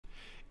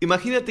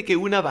Imagínate que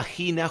una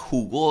vagina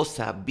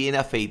jugosa, bien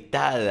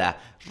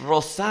afeitada,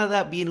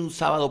 rosada, viene un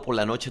sábado por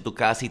la noche a tu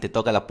casa y te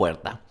toca la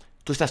puerta.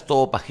 Tú estás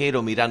todo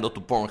pajero mirando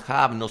tu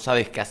Pornhub, no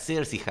sabes qué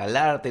hacer, si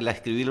jalártela,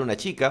 escribirle a una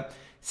chica.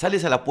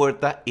 Sales a la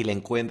puerta y la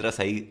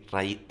encuentras ahí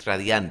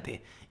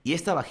radiante. Y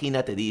esta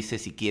vagina te dice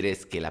si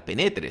quieres que la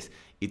penetres.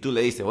 Y tú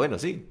le dices, bueno,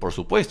 sí, por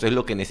supuesto, es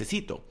lo que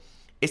necesito.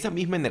 Esa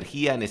misma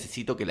energía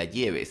necesito que la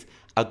lleves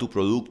a tu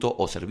producto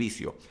o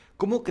servicio.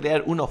 ¿Cómo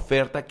crear una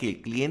oferta que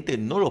el cliente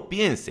no lo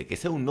piense, que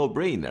sea un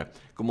no-brainer?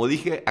 Como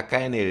dije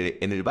acá en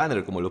el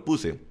banner, como lo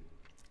puse.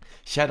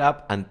 Shut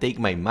up and take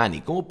my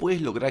money. ¿Cómo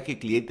puedes lograr que el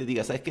cliente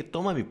diga, sabes qué,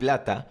 toma mi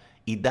plata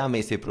y dame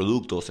ese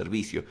producto o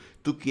servicio?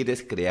 Tú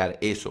quieres crear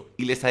eso.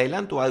 Y les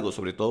adelanto algo,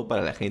 sobre todo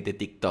para la gente de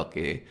TikTok,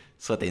 que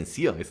su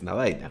atención es una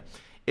vaina.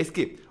 Es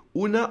que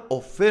una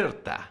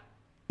oferta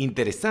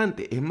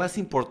interesante es más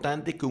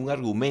importante que un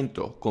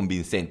argumento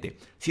convincente.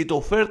 Si tu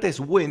oferta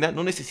es buena,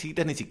 no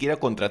necesitas ni siquiera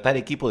contratar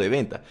equipo de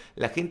venta.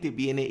 La gente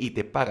viene y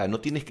te paga, no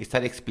tienes que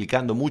estar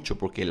explicando mucho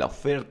porque la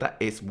oferta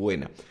es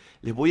buena.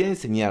 Les voy a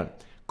enseñar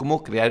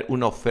cómo crear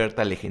una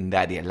oferta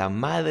legendaria, la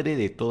madre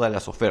de todas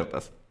las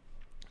ofertas.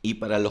 Y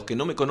para los que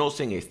no me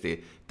conocen,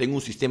 tengo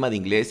un sistema de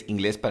inglés,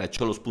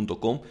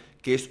 inglesparacholos.com,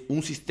 que es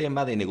un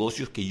sistema de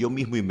negocios que yo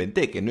mismo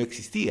inventé, que no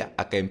existía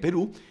acá en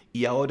Perú,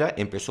 y ahora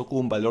empezó con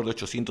un valor de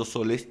 800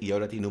 soles y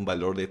ahora tiene un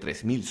valor de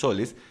 3.000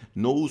 soles.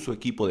 No uso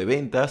equipo de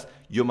ventas,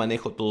 yo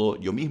manejo todo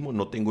yo mismo,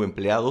 no tengo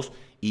empleados,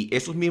 y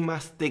esas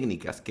mismas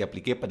técnicas que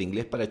apliqué para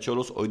Inglés para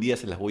Cholos, hoy día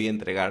se las voy a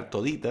entregar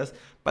toditas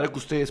para que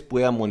ustedes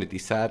puedan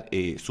monetizar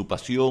su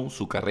pasión,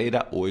 su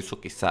carrera o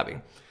eso que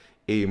saben.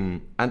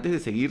 Antes de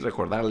seguir,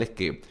 recordarles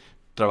que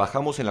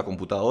trabajamos en la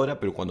computadora,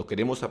 pero cuando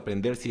queremos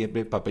aprender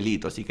siempre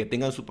papelito, así que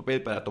tengan su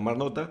papel para tomar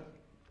nota.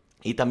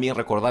 Y también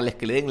recordarles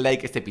que le den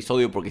like a este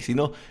episodio porque si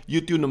no,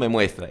 YouTube no me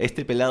muestra.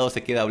 Este pelado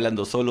se queda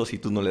hablando solo si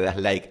tú no le das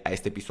like a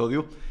este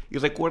episodio. Y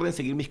recuerden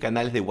seguir mis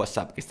canales de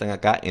WhatsApp que están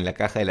acá en la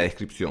caja de la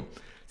descripción.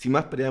 Sin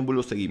más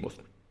preámbulos, seguimos.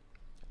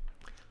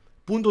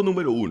 Punto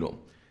número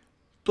 1.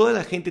 Toda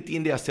la gente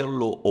tiende a hacer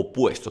lo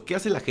opuesto. ¿Qué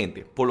hace la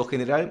gente? Por lo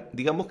general,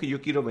 digamos que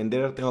yo quiero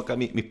vender, tengo acá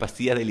mis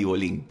pastillas de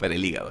Libolín para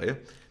el hígado.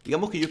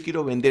 Digamos que yo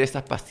quiero vender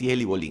estas pastillas de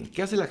Libolín.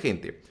 ¿Qué hace la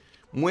gente?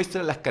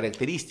 Muestra las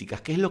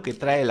características. ¿Qué es lo que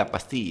trae la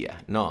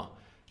pastilla? No.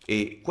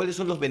 ¿Cuáles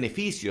son los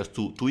beneficios?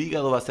 ¿Tu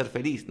hígado va a ser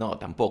feliz? No,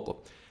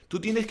 tampoco. Tú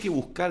tienes que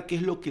buscar qué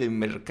es lo que el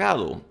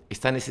mercado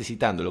está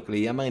necesitando, lo que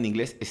le llaman en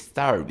inglés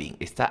starving,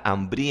 está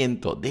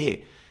hambriento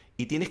de.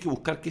 Y tienes que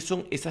buscar qué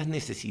son esas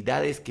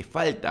necesidades que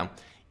faltan.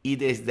 Y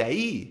desde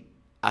ahí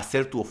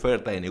hacer tu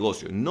oferta de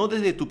negocio, no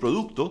desde tu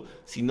producto,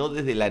 sino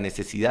desde la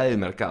necesidad del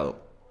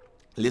mercado.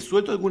 Les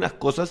suelto algunas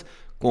cosas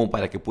como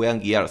para que puedan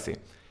guiarse.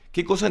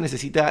 ¿Qué cosa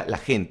necesita la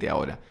gente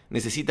ahora?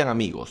 Necesitan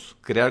amigos,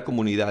 crear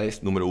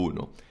comunidades, número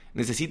 1.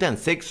 Necesitan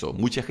sexo,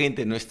 mucha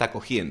gente no está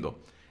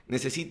cogiendo.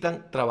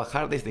 Necesitan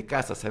trabajar desde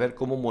casa, saber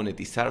cómo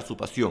monetizar su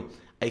pasión.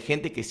 Hay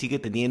gente que sigue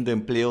teniendo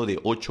empleo de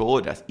 8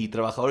 horas y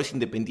trabajadores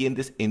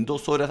independientes en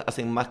 2 horas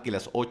hacen más que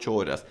las 8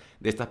 horas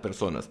de estas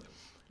personas.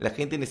 La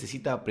gente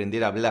necesita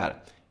aprender a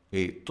hablar.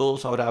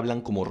 Todos ahora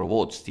hablan como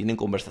robots, tienen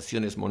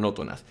conversaciones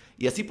monótonas.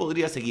 Y así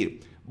podría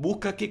seguir.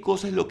 Busca qué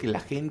cosa es lo que la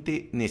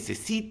gente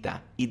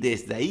necesita y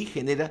desde ahí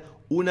genera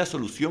una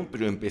solución,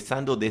 pero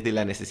empezando desde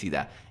la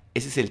necesidad.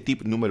 Ese es el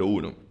tip número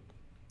 1.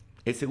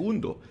 El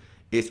segundo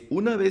es,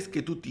 una vez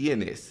que tú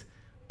tienes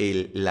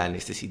la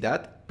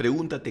necesidad,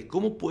 pregúntate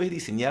cómo puedes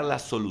diseñar la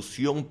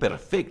solución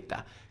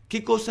perfecta.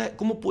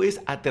 ¿Cómo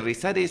puedes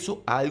aterrizar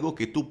eso a algo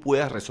que tú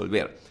puedas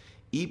resolver?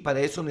 Y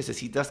para eso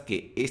necesitas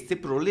que este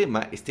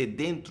problema esté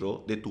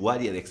dentro de tu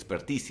área de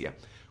experticia.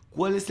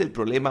 ¿Cuál es el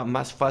problema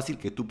más fácil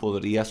que tú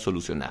podrías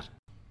solucionar?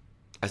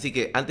 Así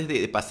que antes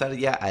de pasar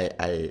ya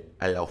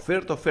a la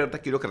oferta,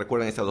 quiero que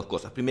recuerden esas dos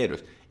cosas. Primero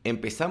es,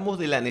 empezamos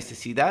de la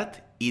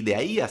necesidad y de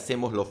ahí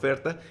hacemos la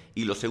oferta.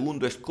 Y lo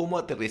segundo es cómo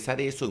aterrizar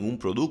eso en un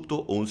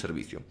producto o un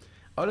servicio.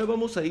 Ahora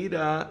vamos a ir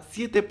a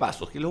 7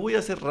 pasos, que los voy a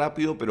hacer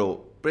rápido,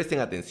 pero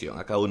presten atención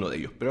a cada uno de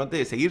ellos. Pero antes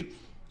de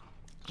seguir,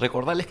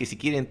 recordarles que si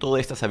quieren toda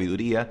esta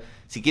sabiduría,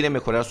 si quieren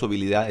mejorar su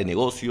habilidad de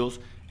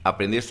negocios,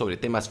 aprender sobre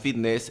temas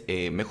fitness,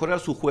 mejorar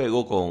su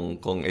juego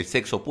con el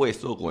sexo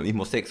opuesto, con el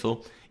mismo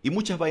sexo, y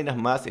muchas vainas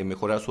más en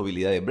mejorar su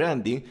habilidad de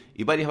branding,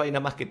 y varias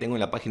vainas más que tengo en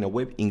la página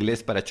web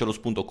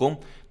inglesparacholos.com,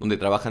 donde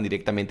trabajan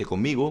directamente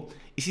conmigo.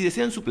 Y si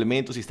desean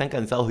suplementos y están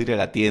cansados de ir a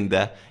la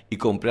tienda y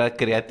comprar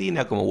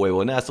creatina como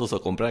huevonazos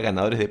o comprar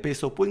ganadores de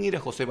peso, pueden ir a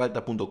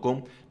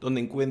josebalta.com, donde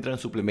encuentran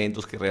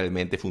suplementos que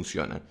realmente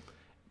funcionan.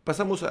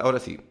 Pasamos ahora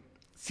sí.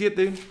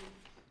 7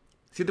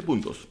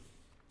 puntos.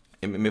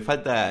 Me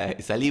falta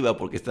saliva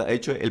porque he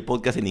hecho el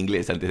podcast en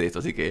inglés antes de esto,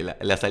 así que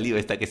la saliva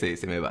está que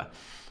se me va.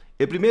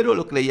 El primero,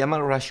 lo que le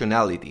llaman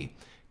rationality,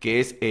 que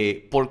es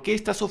 ¿por qué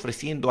estás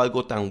ofreciendo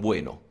algo tan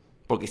bueno?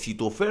 Porque si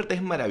tu oferta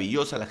es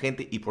maravillosa a la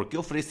gente, ¿y por qué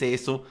ofrece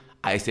eso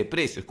a ese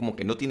precio? Es como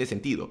que no tiene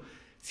sentido.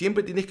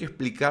 Siempre tienes que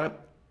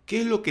explicar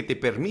qué es lo que te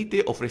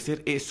permite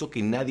ofrecer eso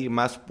que nadie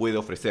más puede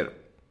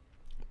ofrecer.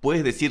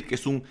 Puedes decir que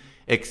es un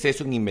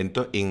exceso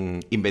en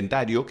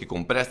inventario, que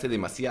compraste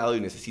demasiado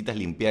y necesitas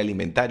limpiar el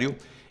inventario.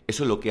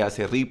 Eso es lo que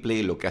hace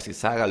Ripley, lo que hace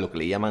Saga, lo que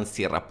le llaman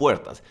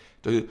cierrapuertas.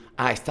 Entonces,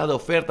 está de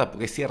oferta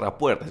porque cierra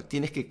puertas.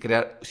 Tienes que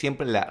crear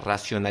siempre la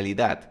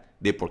racionalidad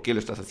de por qué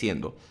lo estás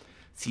haciendo.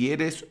 Si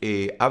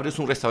abres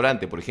un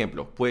restaurante, por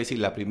ejemplo, puedes decir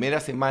la primera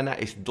semana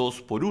es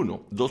 2 por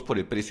 1, 2 por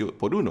el precio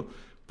por 1,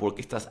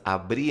 porque estás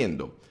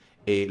abriendo.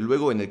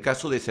 Luego, en el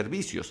caso de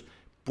servicios,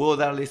 puedo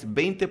darles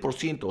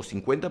 20% o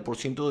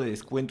 50% de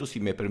descuento si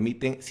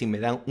me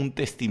dan un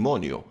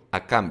testimonio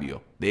a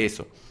cambio de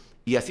eso.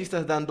 Y así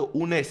estás dando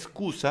una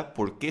excusa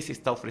por qué se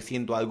está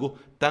ofreciendo algo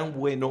tan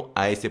bueno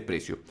a ese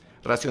precio.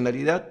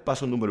 Racionalidad,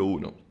 paso número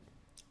 1.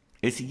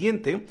 El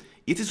siguiente,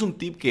 y este es un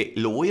tip que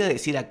lo voy a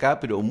decir acá,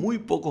 pero muy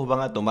pocos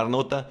van a tomar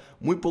nota,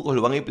 muy pocos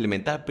lo van a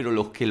implementar, pero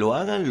los que lo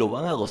hagan lo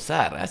van a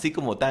gozar, así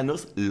como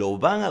Thanos, lo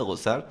van a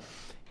gozar,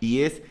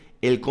 y es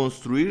el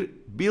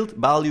construir build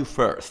value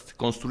first,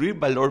 construir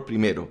valor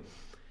primero.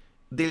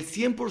 Del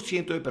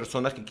 100% de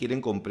personas que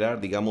quieren comprar,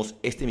 digamos,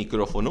 este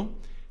micrófono,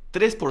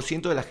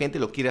 3% de la gente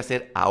lo quiere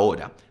hacer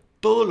ahora.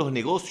 Todos los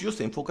negocios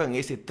se enfocan en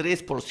ese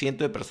 3%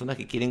 de personas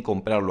que quieren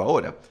comprarlo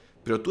ahora.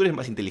 Pero tú eres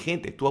más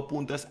inteligente, tú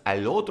apuntas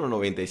al otro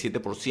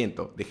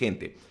 97% de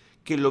gente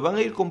que lo van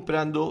a ir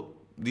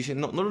comprando, dicen,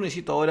 no lo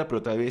necesito ahora,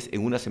 pero tal vez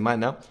en una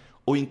semana,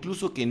 o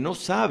incluso que no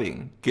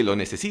saben que lo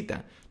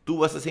necesitan. Tú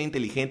vas a ser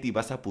inteligente y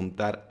vas a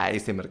apuntar a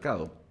ese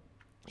mercado.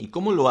 ¿Y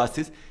cómo lo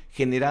haces?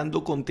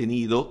 Generando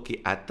contenido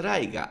que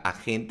atraiga a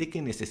gente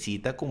que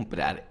necesita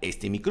comprar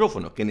este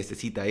micrófono, que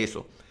necesita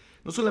eso.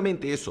 No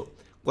solamente eso,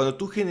 cuando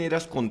tú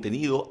generas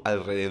contenido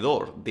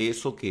alrededor de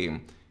eso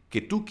que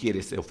tú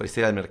quieres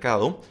ofrecer al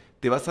mercado,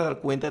 te vas a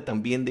dar cuenta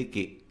también de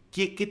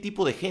qué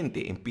tipo de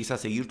gente empieza a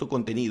seguir tu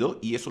contenido,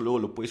 y eso luego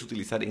lo puedes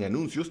utilizar en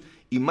anuncios,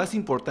 y más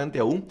importante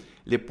aún,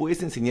 le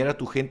puedes enseñar a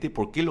tu gente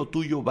por qué lo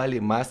tuyo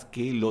vale más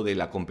que lo de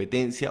la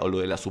competencia o lo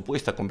de la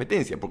supuesta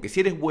competencia, porque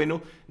si eres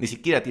bueno, ni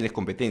siquiera tienes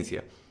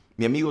competencia.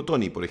 Mi amigo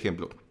Tony, por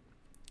ejemplo,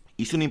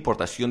 hizo una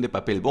importación de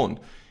papel bond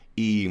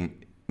y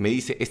me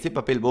dice, este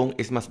papel bond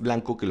es más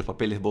blanco que los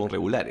papeles bond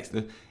regulares.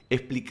 Entonces,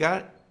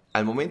 explicar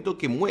al momento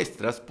que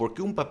muestras por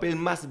qué un papel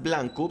más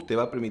blanco te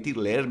va a permitir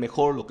leer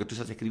mejor lo que tú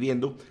estás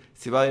escribiendo,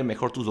 se va a ver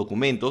mejor tus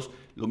documentos,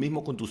 lo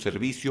mismo con tu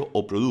servicio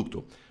o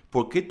producto.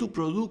 ¿Por qué tu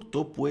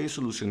producto puede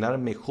solucionar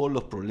mejor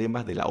los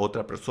problemas de la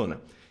otra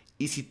persona?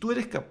 Y si tú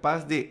eres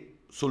capaz de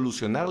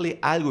solucionarle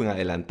algo en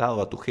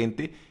adelantado a tu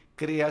gente,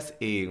 creas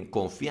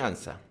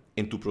confianza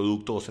en tu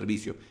producto o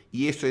servicio.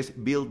 Y eso es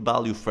build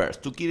value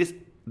first. Tú quieres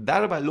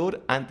dar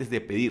valor antes de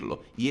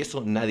pedirlo, y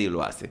eso nadie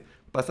lo hace.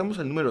 Pasamos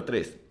al número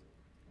 3.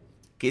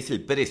 Que es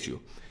el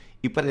precio.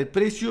 Y para el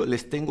precio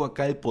les tengo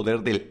acá el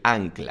poder del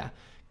ancla.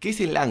 ¿Qué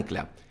es el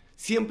ancla?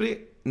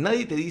 Siempre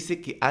nadie te dice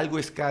que algo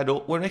es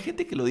caro. Bueno, hay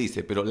gente que lo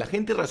dice, pero la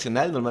gente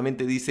racional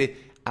normalmente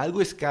dice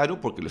algo es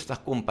caro porque lo estás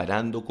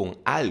comparando con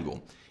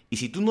algo. Y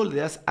si tú no le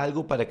das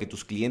algo para que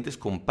tus clientes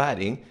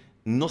comparen,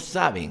 no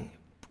saben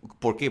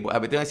por qué. A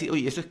ver, te van a decir,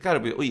 oye, eso es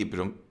caro, pero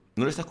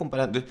no lo estás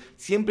comparando. Entonces,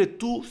 siempre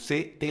tú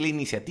ten la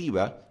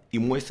iniciativa y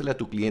muéstrale a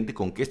tu cliente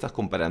con qué estás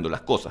comparando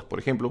las cosas. Por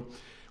ejemplo,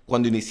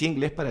 cuando inicié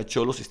inglés para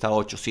cholos estaba a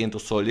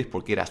 800 soles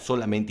porque era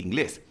solamente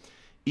inglés.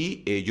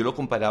 Y yo lo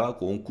comparaba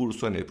con un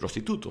curso en el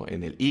Prostituto,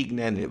 en el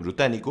IGNA, en el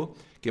Británico,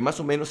 que más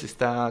o menos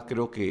está,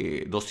 creo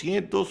que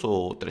 200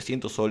 o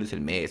 300 soles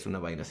el mes, una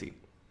vaina así.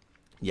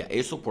 Ya,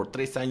 eso por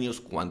 3 años,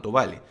 ¿cuánto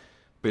vale?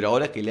 Pero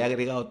ahora que le he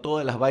agregado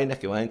todas las vainas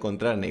que van a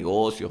encontrar,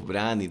 negocios,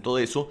 brand y todo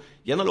eso,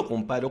 ya no lo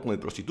comparo con el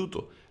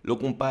Prostituto, lo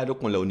comparo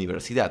con la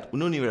universidad.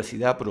 Una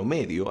universidad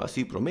promedio,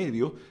 así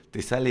promedio,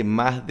 te sale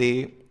más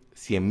de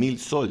 100.000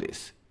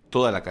 soles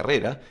toda la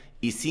carrera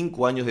y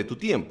 5 años de tu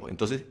tiempo.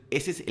 Entonces,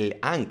 ese es el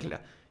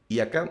ancla. Y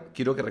acá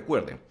quiero que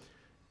recuerden,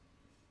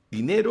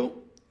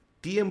 dinero,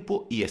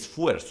 tiempo y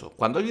esfuerzo.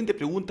 Cuando alguien te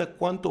pregunta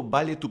cuánto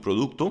vale tu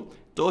producto,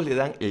 todos le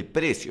dan el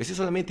precio. Esa es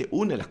solamente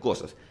una de las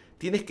cosas.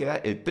 Tienes que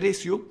dar el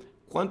precio,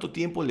 cuánto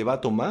tiempo le va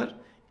a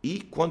tomar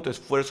y cuánto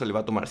esfuerzo le va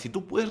a tomar. Si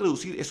tú puedes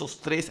reducir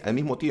esos 3 al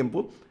mismo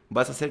tiempo,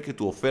 vas a hacer que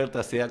tu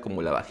oferta sea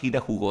como la vagina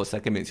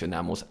jugosa que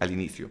mencionamos al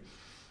inicio.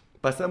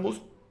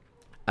 Pasamos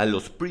a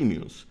los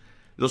premiums.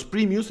 Los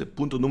premiums, el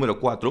punto número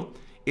 4,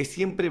 es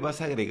siempre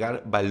vas a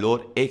agregar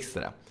valor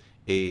extra.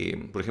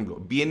 Por ejemplo,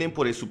 vienen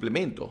por el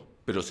suplemento,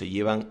 pero se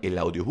llevan el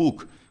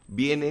audiobook.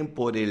 Vienen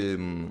por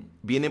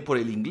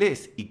el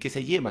inglés. ¿Y qué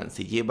se llevan?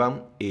 Se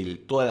llevan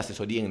toda la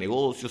asesoría en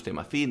negocios,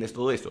 temas fitness,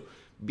 todo eso.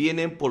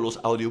 Vienen por los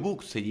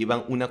audiobooks, se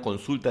llevan una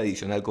consulta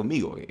adicional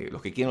conmigo.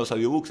 Los que quieran los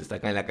audiobooks está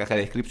acá en la caja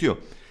de descripción.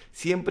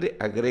 Siempre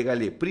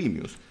agrégale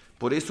premiums.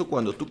 Por eso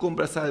cuando tú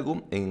compras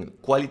algo en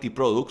Quality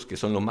Products, que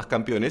son los más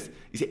campeones,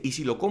 dice, y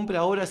si lo compra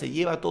ahora se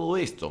lleva todo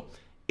esto.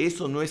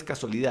 Eso no es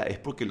casualidad, es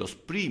porque los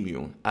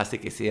premium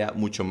hace que sea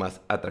mucho más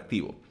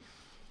atractivo.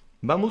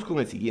 Vamos con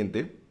el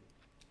siguiente,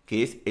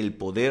 que es el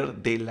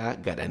poder de la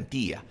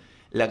garantía.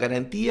 La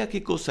garantía,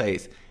 ¿qué cosa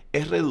es?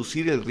 Es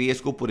reducir el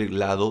riesgo por el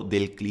lado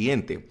del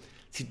cliente.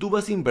 Si tú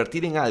vas a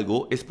invertir en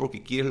algo es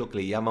porque quieres lo que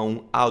le llama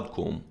un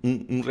outcome,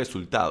 un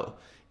resultado.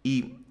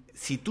 Y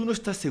si tú no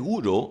estás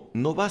seguro,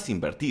 no vas a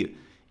invertir.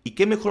 ¿Y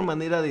qué mejor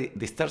manera de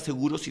estar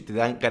seguro si te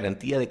dan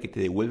garantía de que te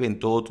devuelven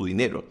todo tu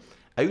dinero?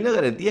 Hay una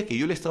garantía que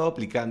yo le estaba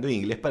aplicando en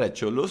inglés para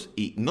cholos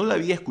y no la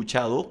había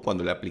escuchado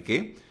cuando la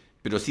apliqué,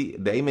 pero sí,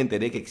 de ahí me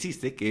enteré que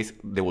existe, que es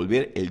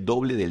devolver el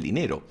doble del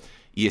dinero.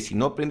 Y es si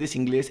no aprendes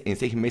inglés, en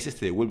 6 meses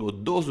te devuelvo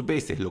 2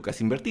 veces lo que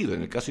has invertido.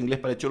 En el caso de inglés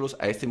para cholos,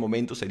 a este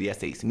momento sería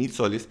 6.000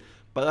 soles,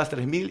 pagas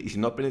 3.000 y si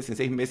no aprendes en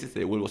 6 meses te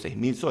devuelvo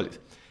 6.000 soles.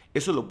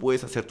 Eso lo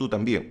puedes hacer tú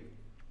también.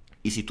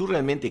 Y si tú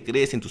realmente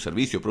crees en tu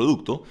servicio o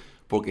producto,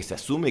 porque se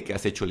asume que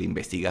has hecho la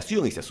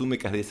investigación y se asume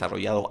que has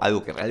desarrollado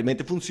algo que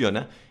realmente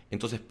funciona,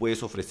 entonces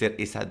puedes ofrecer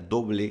esa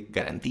doble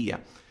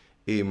garantía.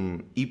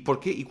 ¿Y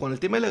por qué? Y con el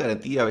tema de la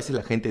garantía, a veces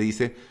la gente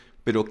dice,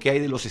 pero ¿qué hay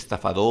de los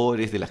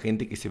estafadores, de la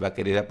gente que se va a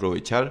querer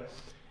aprovechar?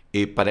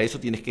 Para eso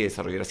tienes que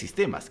desarrollar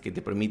sistemas que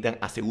te permitan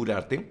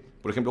asegurarte.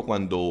 Por ejemplo,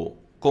 cuando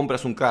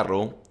compras un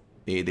carro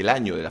del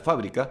año de la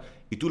fábrica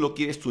y tú lo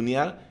quieres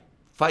tunear,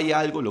 falla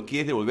algo, lo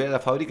quieres devolver a la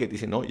fábrica y te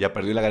dicen, no, ya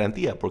perdió la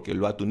garantía porque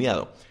lo ha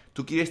tuneado.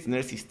 Tú quieres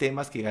tener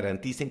sistemas que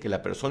garanticen que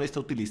la persona está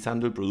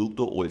utilizando el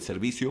producto o el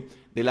servicio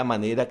de la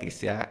manera que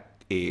se ha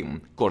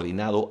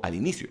coordinado al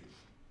inicio.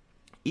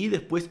 Y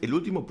después, el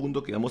último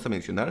punto que vamos a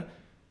mencionar,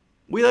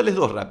 voy a darles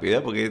 2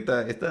 rápido, porque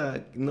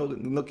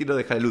no quiero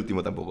dejar el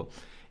último tampoco.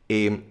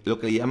 Lo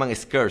que le llaman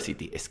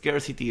scarcity.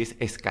 Scarcity es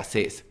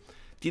escasez.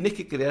 Tienes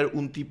que crear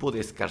un tipo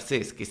de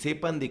escasez, que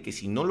sepan de que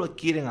si no lo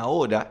adquieren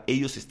ahora,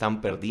 ellos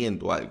están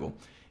perdiendo algo.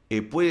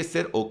 Puede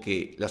ser o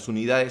que las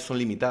unidades son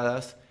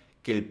limitadas,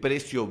 que el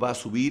precio va a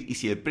subir, y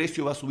si el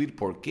precio va a subir,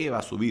 ¿por qué va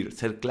a subir?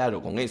 Ser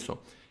claro con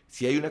eso.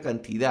 Si hay una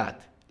cantidad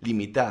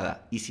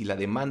limitada y si la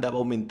demanda va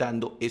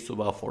aumentando, eso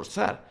va a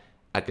forzar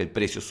a que el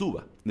precio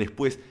suba.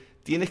 Después,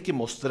 tienes que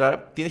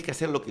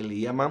hacer lo que le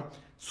llaman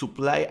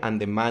supply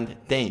and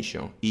demand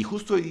tension. Y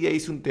justo hoy día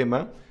hice un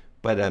tema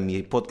para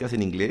mi podcast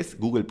en inglés,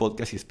 Google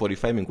Podcast y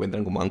Spotify me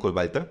encuentran como Uncle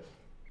Balta,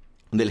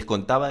 donde les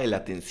contaba de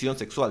la tensión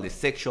sexual, de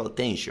sexual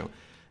tension.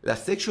 La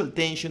sexual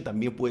tension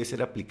también puede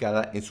ser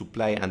aplicada en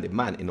supply and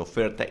demand, en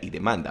oferta y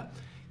demanda.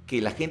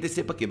 Que la gente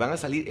sepa que van a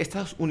salir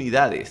estas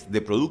unidades de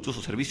productos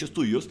o servicios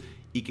tuyos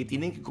y que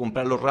tienen que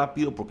comprarlo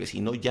rápido porque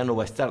si no ya no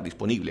va a estar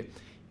disponible.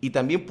 Y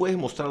también puedes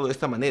mostrarlo de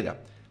esta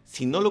manera.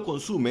 Si no lo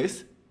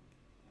consumes,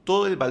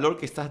 todo el valor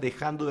que estás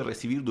dejando de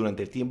recibir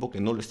durante el tiempo que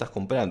no lo estás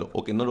comprando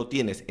o que no lo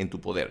tienes en tu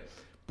poder.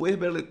 Puedes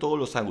ver de todos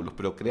los ángulos,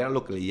 pero crear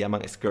lo que le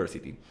llaman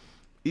scarcity.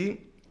 Y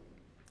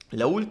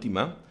la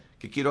última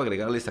que quiero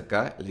agregarles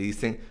acá, le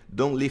dicen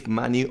don't leave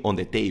money on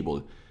the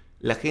table.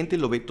 La gente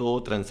lo ve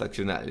todo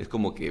transaccional, es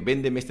como que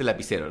véndeme este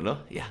lapicero,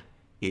 ¿no? Ya,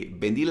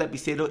 vendí el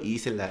lapicero y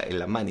hice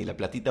la money, la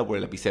platita por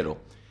el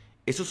lapicero.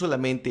 Eso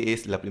solamente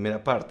es la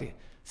primera parte.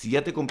 Si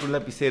ya te compró un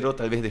lapicero,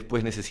 tal vez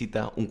después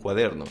necesita un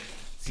cuaderno.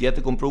 Si ya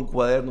te compró un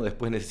cuaderno,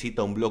 después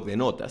necesita un bloc de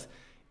notas.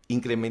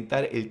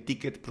 Incrementar el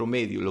ticket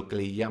promedio, lo que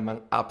le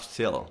llaman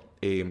upsell.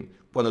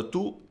 Cuando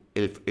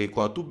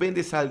tú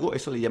vendes algo,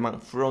 eso le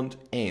llaman front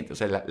end, o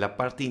sea, la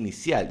parte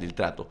inicial del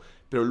trato.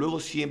 Pero luego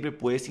siempre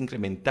puedes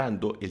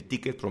incrementando el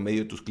ticket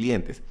promedio de tus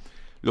clientes.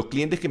 Los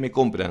clientes que me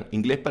compran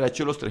inglés para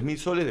cholos 3.000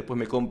 soles, después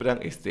me compran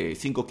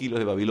 5 kilos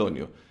de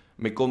babilonio.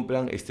 Me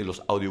compran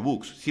los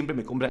audiobooks, siempre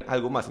me compran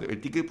algo más.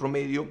 El ticket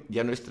promedio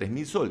ya no es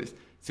 3.000 soles,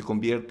 se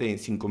convierte en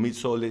 5.000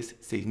 soles,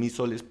 6.000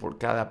 soles por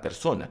cada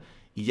persona.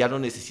 Y ya no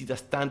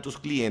necesitas tantos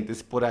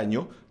clientes por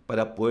año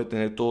para poder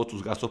tener todos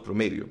tus gastos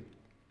promedio.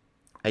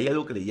 Hay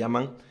algo que le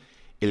llaman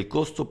el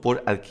costo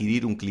por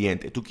adquirir un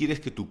cliente. Tú quieres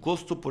que tu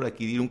costo por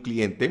adquirir un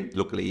cliente,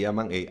 lo que le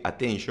llaman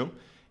attention,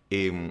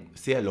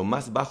 sea lo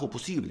más bajo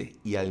posible.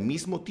 Y al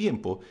mismo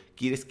tiempo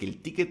quieres que el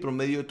ticket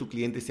promedio de tu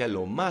cliente sea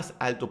lo más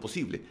alto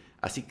posible.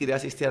 Así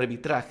creas este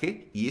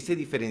arbitraje y ese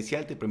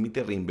diferencial te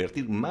permite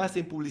reinvertir más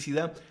en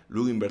publicidad,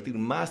 luego invertir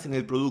más en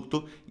el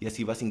producto y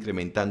así vas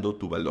incrementando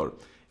tu valor.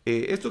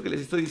 Esto que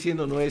les estoy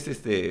diciendo no es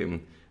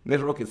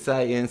rocket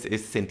science,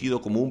 es sentido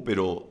común,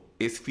 pero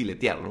es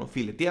filetearlo, ¿no?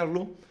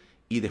 Filetearlo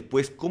y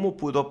después cómo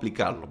puedo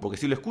aplicarlo. Porque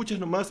si lo escuchas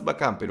nomás,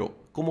 bacán, pero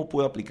 ¿cómo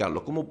puedo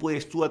aplicarlo? ¿Cómo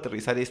puedes tú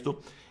aterrizar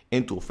esto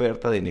en tu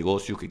oferta de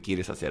negocio que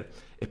quieres hacer?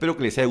 Espero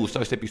que les haya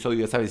gustado este episodio.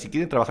 Ya saben, si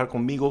quieren trabajar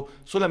conmigo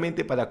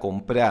solamente para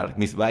comprar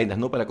mis vainas,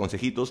 no para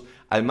consejitos,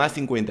 al más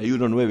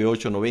 51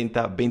 98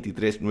 90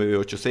 23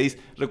 986.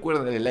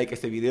 Recuerden darle like a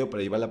este video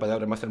para llevar la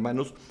palabra a más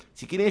hermanos.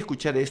 Si quieren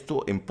escuchar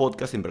esto en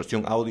podcast, en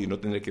versión audio y no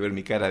tener que ver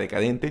mi cara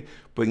decadente,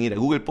 pueden ir a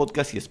Google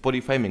Podcast y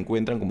Spotify. Me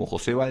encuentran como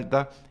José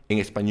Balta en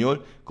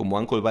español, como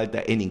Uncle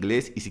Balta en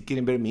inglés. Y si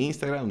quieren ver mi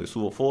Instagram, donde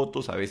subo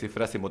fotos, a veces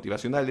frases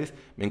motivacionales,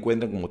 me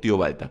encuentran como Tío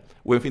Balta.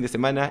 Buen fin de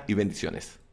semana y bendiciones.